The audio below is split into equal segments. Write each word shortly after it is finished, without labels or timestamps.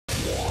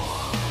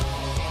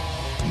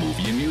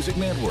Movie and Music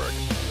Network,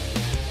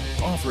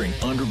 offering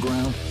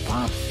underground,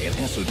 pop, and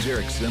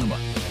esoteric cinema.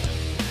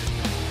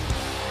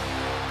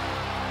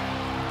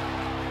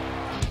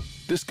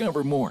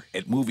 Discover more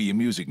at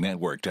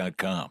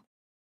movieandmusicnetwork.com.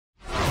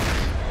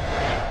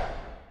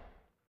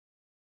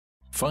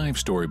 5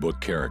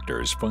 storybook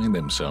characters find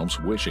themselves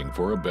wishing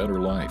for a better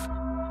life.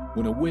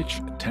 When a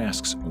witch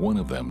tasks one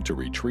of them to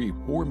retrieve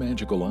 4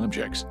 magical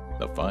objects,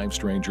 the 5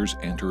 strangers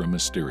enter a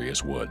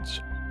mysterious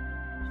woods.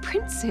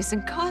 Princes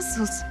and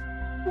castles.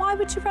 Why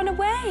would you run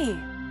away?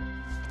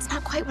 It's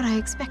not quite what I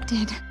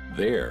expected.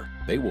 There,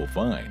 they will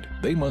find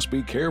they must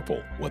be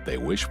careful what they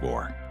wish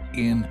for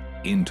in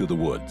Into the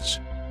Woods.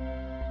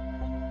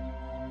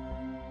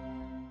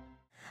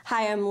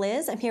 Hi, I'm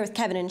Liz. I'm here with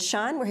Kevin and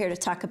Sean. We're here to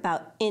talk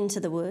about Into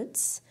the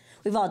Woods.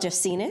 We've all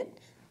just seen it.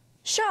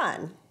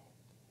 Sean,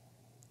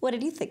 what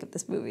did you think of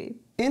this movie?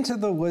 Into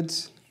the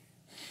Woods.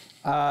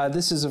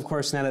 This is, of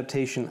course, an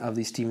adaptation of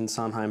the Stephen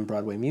Sondheim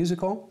Broadway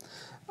musical.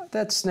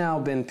 That's now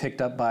been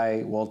picked up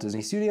by Walt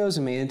Disney Studios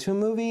and made into a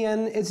movie,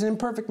 and it's an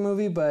imperfect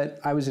movie,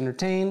 but I was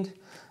entertained.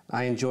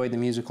 I enjoyed the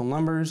musical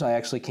numbers. I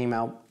actually came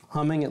out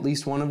humming at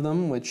least one of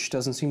them, which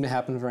doesn't seem to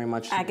happen very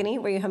much. Agony?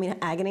 Were you humming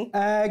Agony?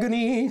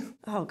 Agony!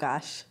 Oh,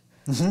 gosh.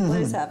 What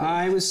is happening?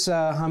 I was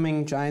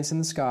humming Giants in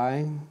the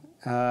Sky.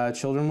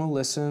 Children Will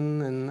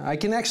Listen, and I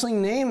can actually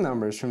name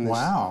numbers from this,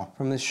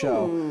 from this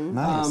show.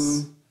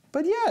 Nice.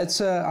 But yeah,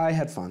 it's I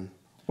had fun.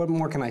 What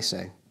more can I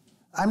say?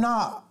 I'm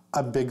not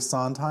a big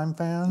Sondheim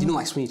fan. You don't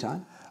like Sweeney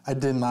Todd? I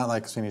did not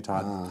like Sweeney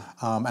Todd,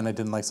 and I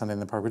didn't like Sunday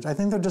in the Park, which I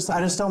think I just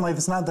don't like.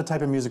 It's not the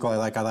type of musical I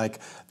like. I like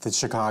the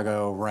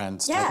Chicago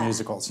Rent type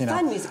musicals. You know,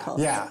 fun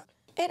musicals. Yeah.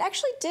 It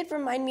actually did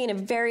remind me in a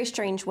very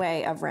strange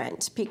way of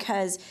Rent,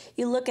 because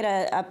you look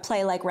at a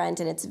play like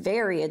Rent and it's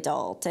very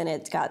adult and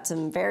it's got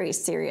some very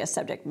serious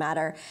subject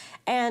matter.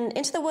 And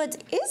Into the Woods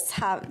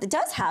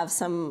does have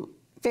some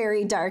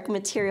very dark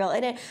material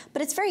in it,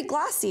 but it's very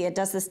glossy. It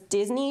does this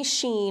Disney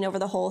sheen over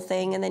the whole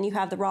thing, and then you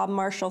have the Rob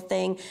Marshall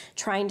thing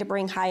trying to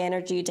bring high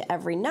energy to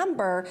every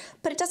number,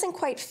 but it doesn't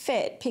quite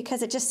fit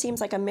because it just seems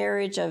like a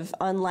marriage of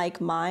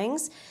unlike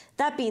minds.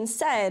 That being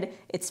said,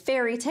 it's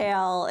fairy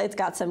tale, it's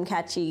got some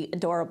catchy,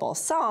 adorable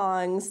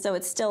songs, so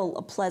it's still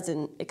a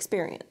pleasant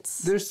experience.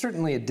 There's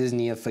certainly a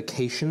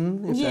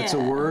Disneyification, if that's a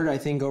word, I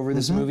think, over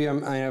this movie.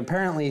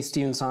 Apparently,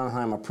 Stephen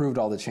Sondheim approved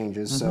all the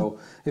changes, so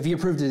if he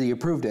approved it, he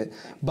approved it.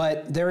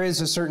 But there is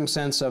a certain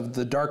sense of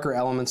the darker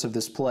elements of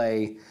this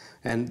play,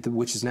 and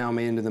which is now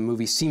made into the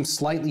movie, seems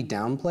slightly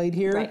downplayed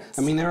here. Right.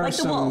 I mean, there are like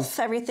some... the wolf,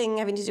 everything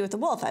having to do with the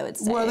wolf, I would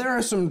say. Well, there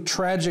are some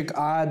tragic,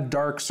 odd,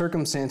 dark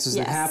circumstances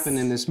that happen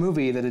in this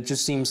movie that it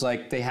just seems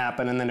like they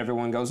happen and then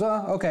everyone goes,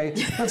 oh, okay,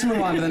 let's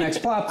move on to the next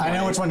plot point. I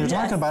know which one you're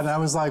talking about, and I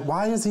was like,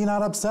 why is he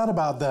not upset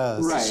about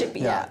this? Right. Should be,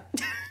 yeah.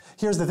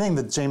 Here's the thing,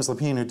 that James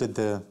Lapine, who did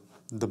the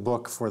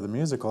book for the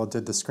musical,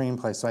 did the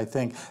screenplay, so I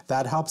think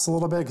that helps a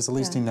little bit, because at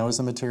least he knows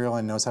the material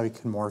and knows how he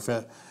can morph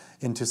it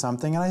into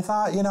something. And I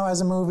thought, you know,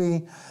 as a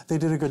movie, they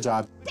did a good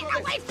job. Get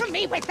away from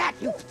me with that,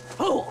 you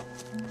fool!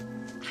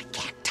 I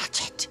can't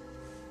touch it.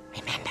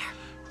 Remember?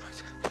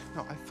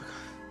 No, I forgot.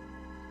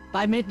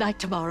 By midnight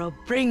tomorrow,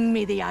 bring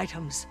me the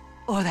items,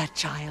 or that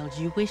child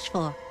you wish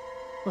for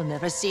will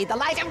never see the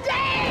light of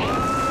day!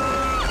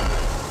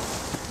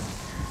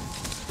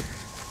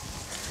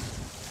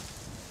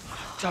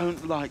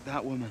 Don't like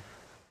that woman.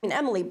 And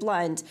Emily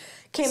Blunt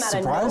came out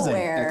of Surprising.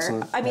 nowhere.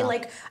 Excellent. I mean,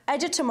 like,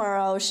 Edge of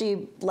Tomorrow,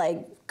 she,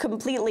 like,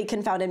 completely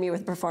confounded me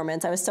with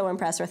performance. I was so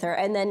impressed with her.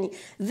 And then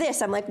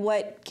this, I'm like,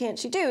 what can't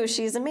she do?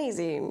 She's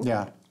amazing.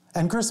 Yeah.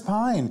 And Chris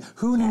Pine,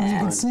 who knew he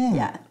could sing?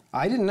 Yeah.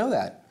 I didn't know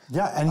that.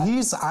 Yeah, and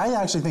I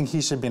actually think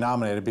he should be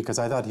nominated because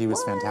I thought he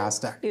was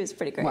fantastic. He was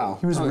pretty great. Wow.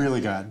 He was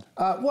really good.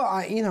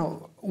 Well, you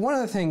know, one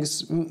of the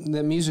things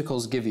that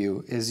musicals give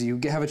you is you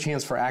have a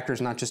chance for actors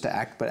not just to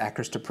act, but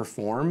actors to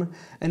perform.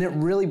 And it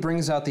really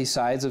brings out these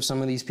sides of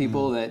some of these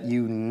people that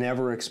you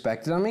never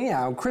expected. I mean,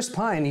 yeah, Chris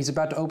Pine, he's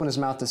about to open his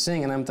mouth to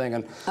sing, and I'm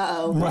thinking,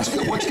 uh-oh, what's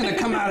going to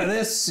come out of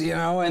this, you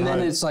know? And then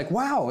it's like,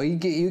 wow, he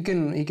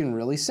can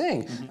really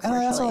sing. And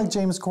I also like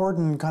James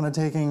Corden kind of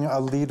taking a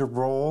lead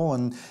role,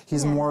 and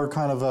he's more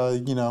kind of a,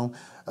 you know,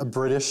 a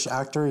British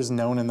actor. He's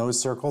known in those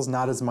circles,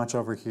 not as much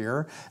over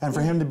here. And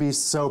for him to be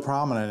so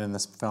prominent in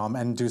this film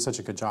and do such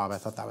a good job, I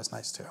thought that was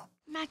nice too.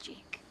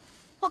 Magic?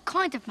 What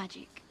kind of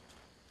magic?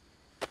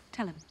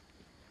 Tell him.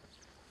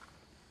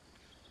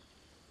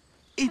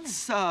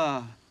 It's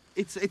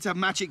a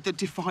magic that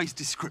defies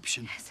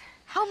description.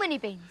 How many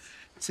beans?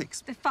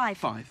 6. 5.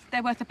 5.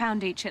 They're worth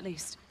 £1 each at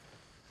least.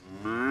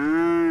 Could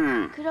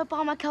I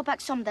buy my cow back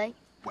someday?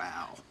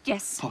 Wow.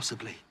 Yes.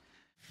 Possibly.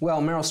 Well,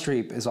 Meryl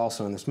Streep is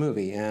also in this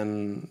movie,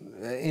 and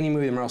any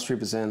movie that Meryl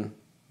Streep is in,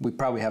 we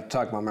probably have to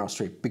talk about Meryl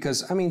Streep,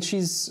 because, I mean,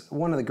 she's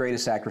one of the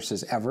greatest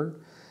actresses ever,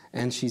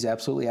 and she's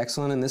absolutely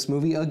excellent in this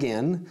movie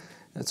again.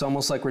 It's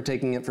almost like we're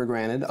taking it for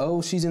granted.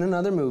 Oh, she's in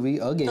another movie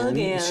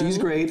again. She's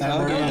great And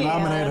we're going to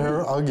nominate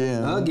her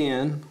again.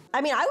 Again. I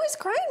mean, I was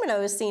crying when I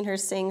was seeing her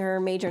sing her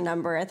major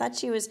number. I thought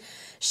she was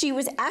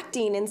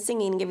acting and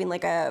singing, giving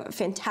like a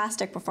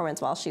fantastic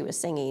performance while she was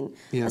singing.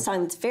 Yeah. A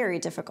song that's very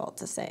difficult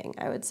to sing,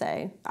 I would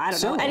say. I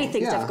don't know,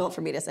 anything's difficult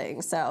for me to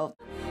sing, so.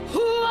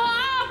 Who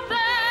out there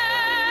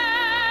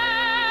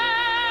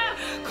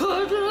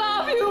could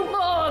love you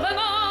more than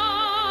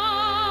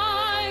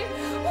I?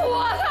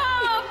 What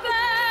out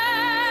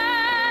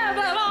there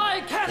that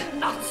I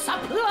cannot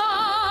supply?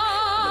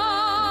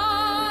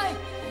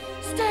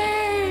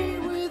 Stay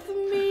with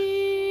me.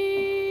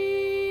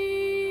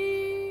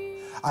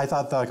 I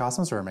thought the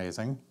costumes were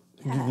amazing.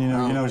 You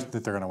know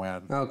that they're gonna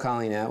win. Oh,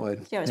 Colleen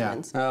Atwood. She always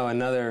wins. Oh,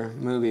 another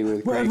movie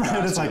with great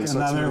costumes. It's like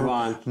Let's move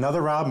on.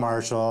 another Rob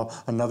Marshall,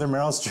 another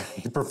Meryl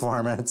Streep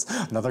performance,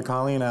 another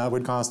Colleen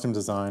Atwood costume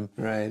design.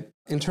 Right.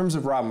 In terms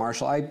of Rob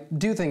Marshall, I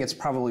do think it's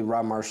probably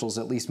Rob Marshall's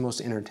at least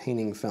most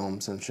entertaining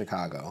films in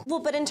Chicago.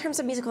 Well, but in terms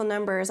of musical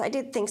numbers, I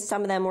did think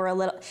some of them were a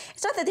little,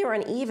 it's not that they were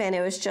uneven,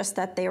 it was just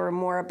that they were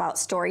more about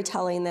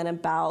storytelling than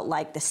about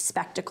like the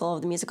spectacle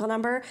of the musical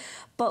number.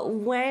 But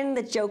when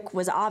the joke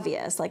was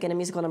obvious, like in a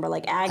musical number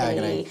like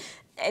Agony.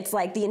 It's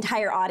like the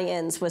entire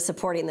audience was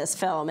supporting this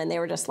film and they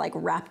were just like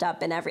wrapped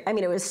up in I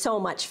mean, it was so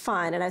much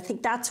fun. And I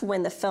think that's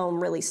when the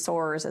film really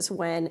soars, is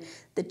when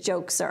the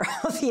jokes are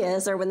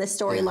obvious or when the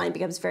storyline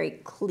becomes very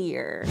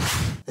clear.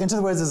 Into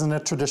the Woods isn't a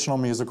traditional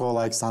musical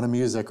like Sound of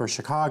Music or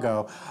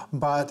Chicago,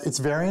 but it's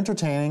very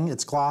entertaining,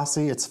 it's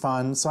glossy, it's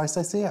fun, so I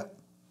say see it.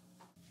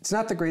 It's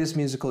not the greatest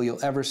musical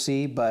you'll ever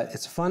see, but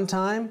it's a fun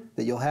time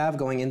that you'll have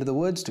going into the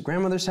woods, to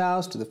grandmother's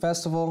house, to the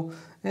festival,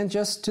 and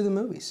just to the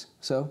movies.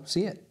 So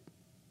see it.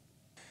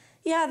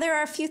 Yeah, there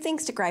are a few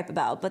things to gripe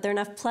about, but there are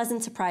enough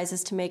pleasant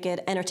surprises to make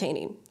it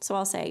entertaining. So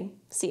I'll say,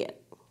 see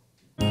it.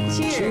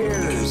 Cheers!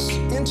 Cheers!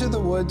 Into the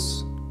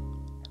Woods.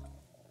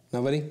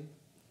 Nobody?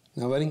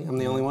 Nobody? I'm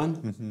the only one?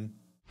 Mm-hmm.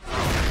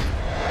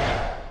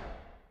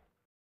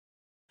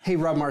 Hey,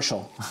 Rob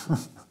Marshall.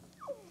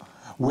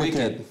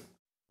 Wicked.